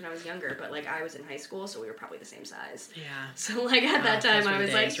signing of hers when I was younger, but, like, I was in high school, so we were probably the same size. Yeah. So, like, at that time, I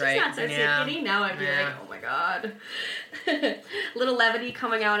was like, she's not so skinny. Now I'd be like, oh, my God. Little levity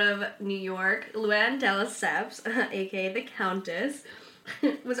coming out of New York. Luann de Lesseps, a.k.a. the Countess,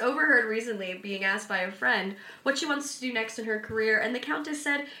 was overheard recently being asked by a friend what she wants to do next in her career, and the Countess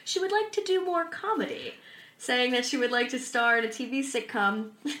said she would like to do more comedy, saying that she would like to star in a TV sitcom.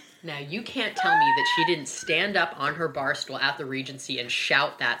 Now, you can't tell me that she didn't stand up on her bar stool at the Regency and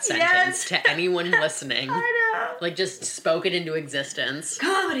shout that sentence to anyone listening. I know. Like, just spoke it into existence.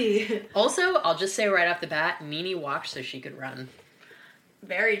 Comedy! Also, I'll just say right off the bat, Nene walked so she could run.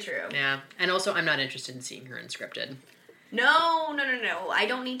 Very true. Yeah. And also, I'm not interested in seeing her unscripted. No. I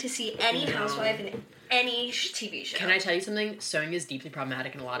don't need to see any housewife in any TV show. Can I tell you something? Sewing is deeply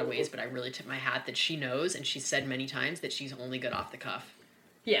problematic in a lot of ways, but I really tip my hat that she knows, and she's said many times that she's only good off the cuff.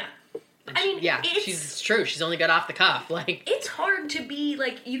 Yeah. She's true. She's only good off the cuff. Like, it's hard to be,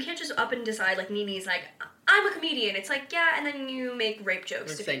 like, you can't just up and decide, like, Nene's like, I'm a comedian. It's like, yeah, and then you make rape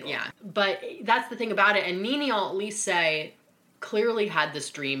jokes to people. Yeah. But that's the thing about it, and Nene, I'll at least say, clearly had this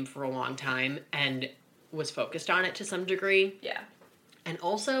dream for a long time, and was focused on it to some degree. Yeah. And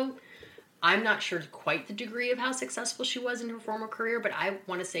also, I'm not sure quite the degree of how successful she was in her former career, but I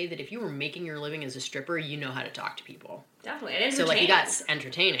want to say that if you were making your living as a stripper, you know how to talk to people. Definitely. And so, like, you got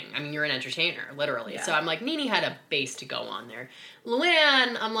entertaining. I mean, you're an entertainer, literally. Yeah. So I'm like, Nene had a base to go on there.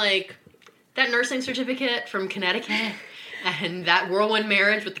 Luann, I'm like, that nursing certificate from Connecticut and that whirlwind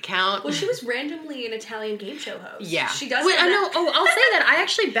marriage with the Count. Well, she was randomly an Italian game show host. Yeah. She does I know. Oh, I'll say that. I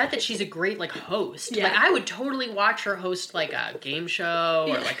actually bet that she's a great, like, host. Yeah. Like, I would totally watch her host, like, a game show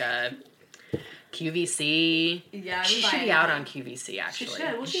or, like, a QVC. Yeah, she should be out on QVC, actually. She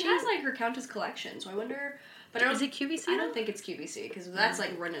should. Well, she has, like, her Countess collection, so I wonder... But is it QVC? I don't think it's QVC, because that's,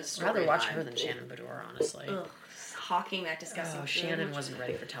 like, Rena's story. I'd rather watch her than Shannon Bedore, honestly. Ugh, hawking that disgusting food. Shannon wasn't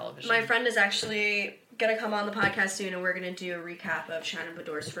ready for television. My friend is actually going to come on the podcast soon, and we're going to do a recap of Shannon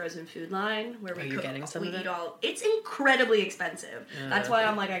Bedore's frozen food line, where we getting some of it? eat all... It's incredibly expensive. That's why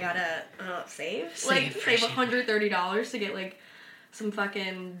I'm like, I gotta save. Like, save $130 to get, like, some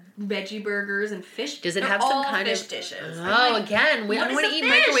fucking veggie burgers and fish. Does it have some kind fish of dishes? Oh, like, again, we don't want to eat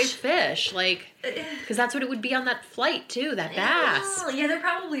microwave fish, like, because that's what it would be on that flight too. That bass. Yeah, they're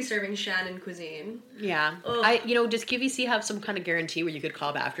probably serving Shannon cuisine. Yeah, does QVC have some kind of guarantee where you could call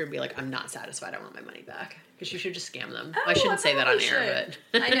up after and be like, I'm not satisfied, I want my money back? Because you should just scam them. I shouldn't say that on air,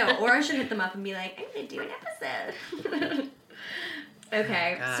 but I know. Or I should hit them up and be like, I'm gonna do an episode.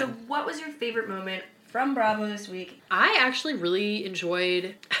 Okay, so what was your favorite moment from Bravo this week? I actually really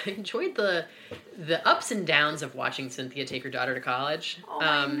enjoyed the ups and downs of watching Cynthia take her daughter to college. Oh,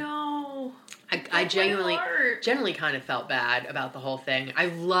 I know. I genuinely kind of felt bad about the whole thing. I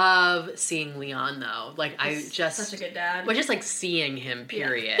love seeing Leon though. Like, such a good dad. Well, just like seeing him,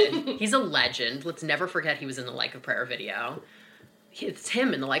 period. Yeah. He's a legend. Let's never forget he was in the Like a Prayer video. It's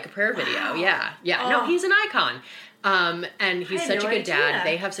him in the Like a Prayer video. Yeah. Oh. No, he's an icon. And he's such a good dad.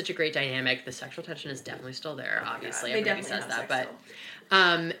 They have such a great dynamic. The sexual tension is definitely still there, obviously. Everybody says that. But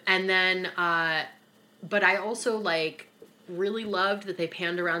and then but I also, like, really loved that they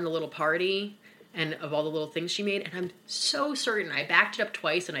panned around the little party and of all the little things she made, and I'm so certain, I backed it up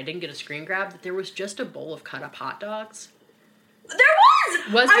twice and I didn't get a screen grab, that there was just a bowl of cut up hot dogs. There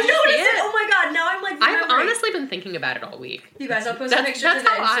was! I noticed it! Oh my god, now I'm like remembering. I've honestly been thinking about it all week. You guys, I'll post pictures to the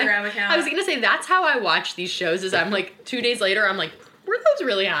Instagram account. I was gonna say, that's how I watch these shows, is I'm like, 2 days later, I'm like, were those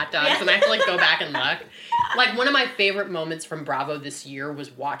really hot dogs? Yeah. And I have to, like, go back and look. Like, one of my favorite moments from Bravo this year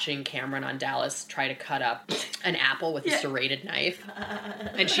was watching Cameron on Dallas try to cut up an apple with a serrated knife.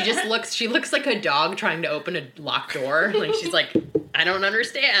 And she looks like a dog trying to open a locked door. Like, she's like, I don't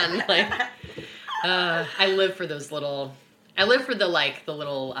understand. Like, I live for the little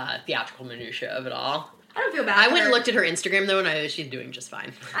theatrical minutia of it all. I don't feel bad. I went and looked at her Instagram though, and she's doing just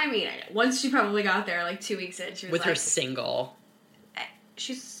fine. I mean, once she probably got there, like 2 weeks in, she was with her single.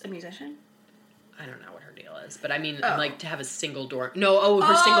 She's a musician. I don't know what her deal is, but I mean, like, to have a single dorm. No,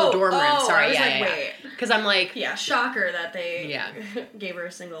 her single dorm room. Sorry, I was wait. Because I'm like, shocker that they gave her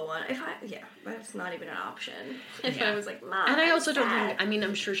a single one. That's not even an option. I was like, Mom. And I also don't think. I mean,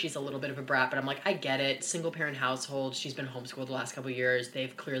 I'm sure she's a little bit of a brat, but I'm like, I get it. Single parent household. She's been homeschooled the last couple of years.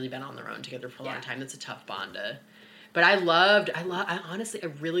 They've clearly been on their own together for a long time. That's a tough bond to. But I honestly, I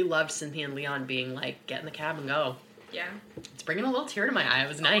really loved Cynthia and Leon being like, get in the cab and go. Yeah. It's bringing a little tear to my eye. It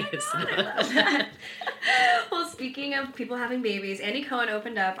was nice. Oh my God, I love that. Well, speaking of people having babies, Andy Cohen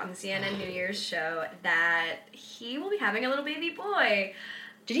opened up on the CNN New Year's show that he will be having a little baby boy.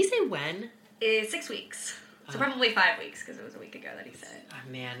 Did he say when? 6 weeks. So probably 5 weeks, because it was a week ago that he said it.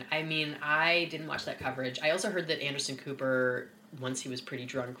 Oh, man. I mean, I didn't watch that coverage. I also heard that Anderson Cooper, once he was pretty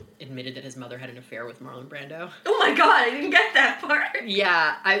drunk, admitted that his mother had an affair with Marlon Brando. Oh my God, I didn't get that part.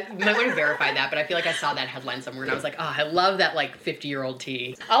 Yeah, I might want to verify that, but I feel like I saw that headline somewhere, and I was like, oh, I love that, like, 50-year-old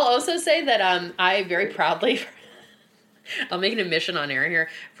tea. I'll also say that I very proudly... I'll make an admission on air here.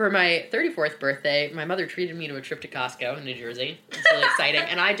 For my 34th birthday, my mother treated me to a trip to Costco in New Jersey. It's really exciting.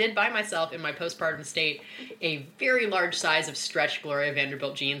 And I did buy myself, in my postpartum state, a very large size of stretch Gloria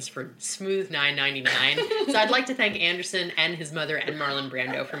Vanderbilt jeans for smooth $9.99. So I'd like to thank Anderson and his mother and Marlon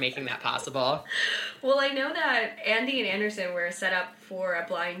Brando for making that possible. Well, I know that Andy and Anderson were set up for a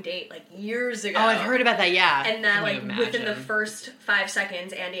blind date like years ago. Oh, I've heard about that, yeah. And then like within the first 5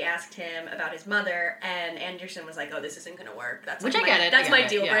 seconds, Andy asked him about his mother, and Anderson was like, "Oh, this isn't going to work." That's which like I get it. That's my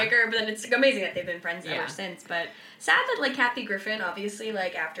deal yeah. breaker. But then it's amazing that they've been friends ever since. But sad that like Kathy Griffin, obviously,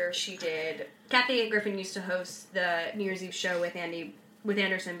 like after she did, Kathy Griffin used to host the New Year's Eve show with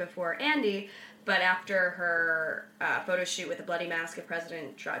Anderson before Andy. But after her photo shoot with the bloody mask of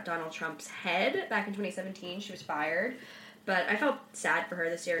President Donald Trump's head back in 2017, she was fired. But I felt sad for her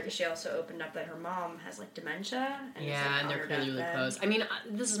this year because she also opened up that her mom has, like, dementia. And and they're clearly really close. I mean,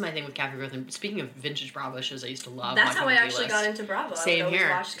 this is my thing with Kathy Griffin. Speaking of vintage Bravo shows I used to love. That's how I actually got into Bravo. Same I would here.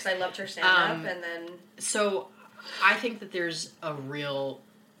 always watch because I loved her stand-up, and then... So, I think that there's a real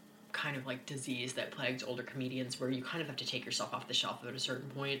kind of like disease that plagues older comedians where you kind of have to take yourself off the shelf at a certain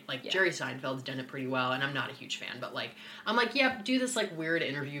point. Like Jerry Seinfeld's done it pretty well, and I'm not a huge fan, but like I'm like, yeah, do this like weird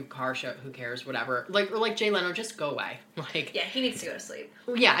interview car show, who cares, whatever. Like, or like Jay Leno, just go away. Like, yeah, he needs to go to sleep.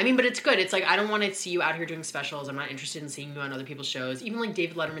 Yeah, I mean, but it's good. It's like I don't want to see you out here doing specials. I'm not interested in seeing you on other people's shows. Even like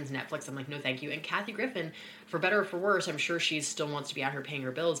David Letterman's Netflix, I'm like, no thank you. And Kathy Griffin, for better or for worse, I'm sure she still wants to be out here paying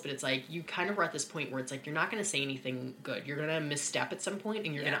her bills, but it's like you kind of are at this point where it's like you're not going to say anything good. You're going to misstep at some point,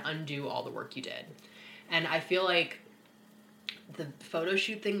 and you're going to undo all the work you did. And I feel like the photo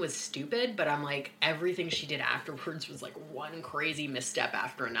shoot thing was stupid, but I'm like, everything she did afterwards was like one crazy misstep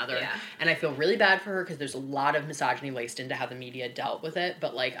after another. Yeah. And I feel really bad for her because there's a lot of misogyny laced into how the media dealt with it,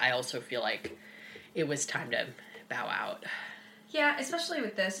 but like I also feel like it was time to bow out. Yeah, especially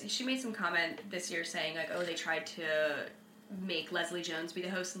with this. She made some comment this year saying like, oh, they tried to make Leslie Jones be the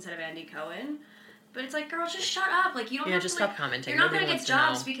host instead of Andy Cohen. But it's like, girl, just shut up. Like, you don't have to, just like, stop commenting. You're not going to get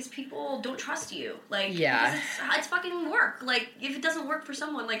jobs because people don't trust you. Like, it's fucking work. Like, if it doesn't work for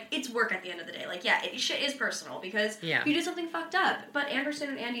someone, like, it's work at the end of the day. Like, yeah, shit is personal because you did something fucked up. But Anderson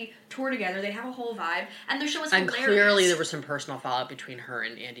and Andy tour together. They have a whole vibe. And their show was hilarious. And clearly there was some personal fallout between her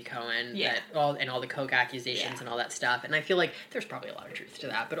and Andy Cohen. Yeah. And all the coke accusations and all that stuff. And I feel like there's probably a lot of truth to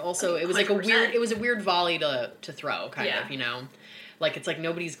that. But also, it was 100%. Like a weird volley to throw, kind of, you know? Like, it's like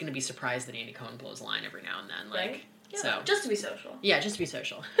nobody's going to be surprised that Andy Cohen blows a line every now and then. Like, right? Yeah, so. Just to be social. Yeah, just to be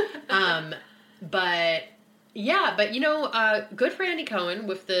social. But, yeah, but, you know, good for Andy Cohen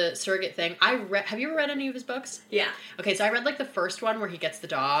with the surrogate thing. Have you ever read any of his books? Yeah. Okay, so I read, like, the first one where he gets the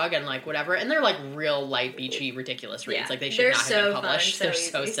dog and, like, whatever. And they're, like, real light, beachy, ridiculous reads. Yeah. Like, they should not have been published. Fun, they're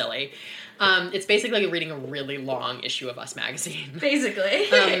so silly. It's basically like reading a really long issue of Us magazine. Basically.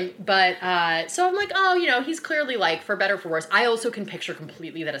 So I'm like, oh, you know, he's clearly like, for better or for worse. I also can picture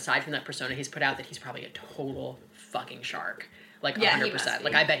completely that aside from that persona he's put out, that he's probably a total fucking shark. Like, 100%.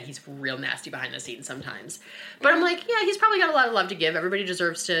 Like, I bet he's real nasty behind the scenes sometimes. But I'm like, yeah, he's probably got a lot of love to give. Everybody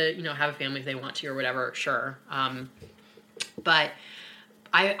deserves to, you know, have a family if they want to or whatever. Sure. But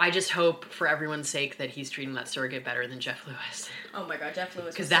I just hope, for everyone's sake, that he's treating that surrogate better than Jeff Lewis. Oh my God, Jeff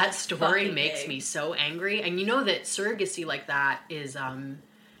Lewis. Because that story makes me so angry. And you know that surrogacy like that is,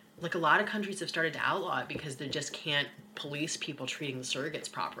 like, a lot of countries have started to outlaw it because they just can't police people treating the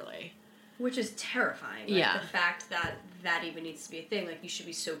surrogates properly. Which is terrifying. Like, the fact that that even needs to be a thing. Like, you should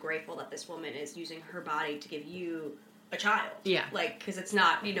be so grateful that this woman is using her body to give you a child. Yeah. Like, because it's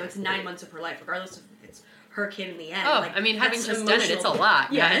not, you know, it's 9 months of her life, regardless of if it's her kid in the end. Oh, like, I mean, having just done it, it's a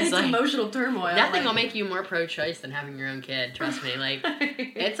lot. Yeah, guys. it's like, emotional turmoil. Nothing will make you more pro-choice than having your own kid, trust me. Like,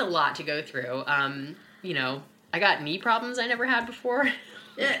 it's a lot to go through. You know, I got knee problems I never had before.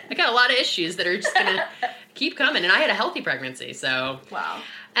 Yeah. I got a lot of issues that are just going to keep coming. And I had a healthy pregnancy, so... Wow.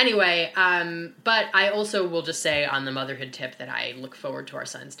 Anyway, but I also will just say on the motherhood tip that I look forward to our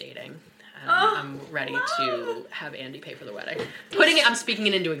sons dating. I'm ready to have Andy pay for the wedding. I'm speaking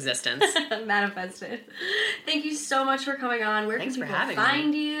it into existence. Manifested. Thank you so much for coming on. Where can people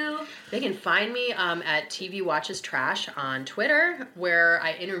find you? They can find me at TV Watches Trash on Twitter, where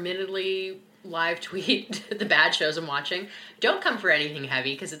I intermittently live tweet the bad shows I'm watching. Don't come for anything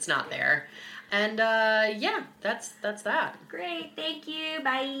heavy because it's not there. And yeah, that's that. Great. Thank you.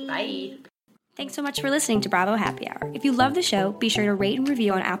 Bye. Bye. Thanks so much for listening to Bravo Happy Hour. If you love the show, be sure to rate and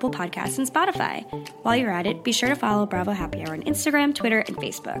review on Apple Podcasts and Spotify. While you're at it, be sure to follow Bravo Happy Hour on Instagram, Twitter, and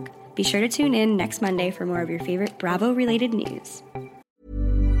Facebook. Be sure to tune in next Monday for more of your favorite Bravo-related news.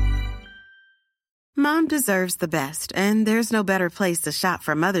 Mom deserves the best, and there's no better place to shop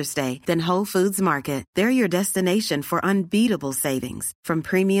for Mother's Day than Whole Foods Market. They're your destination for unbeatable savings, from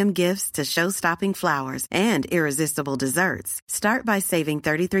premium gifts to show-stopping flowers and irresistible desserts. Start by saving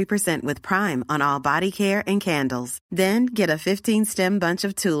 33% with Prime on all body care and candles. Then get a 15-stem bunch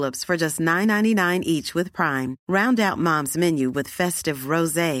of tulips for just $9.99 each with Prime. Round out Mom's menu with festive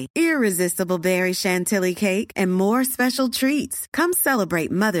rosé, irresistible berry chantilly cake, and more special treats. Come celebrate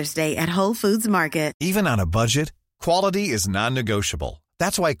Mother's Day at Whole Foods Market. Even on a budget, quality is non-negotiable.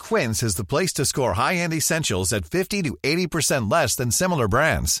 That's why Quince is the place to score high-end essentials at 50 to 80% less than similar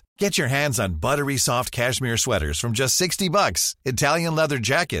brands. Get your hands on buttery soft cashmere sweaters from just $60, Italian leather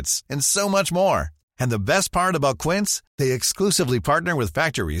jackets, and so much more. And the best part about Quince, they exclusively partner with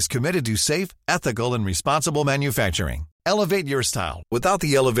factories committed to safe, ethical, and responsible manufacturing. Elevate your style without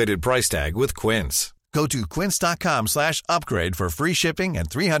the elevated price tag with Quince. Go to quince.com/upgrade for free shipping and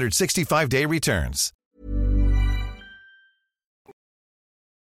 365-day returns.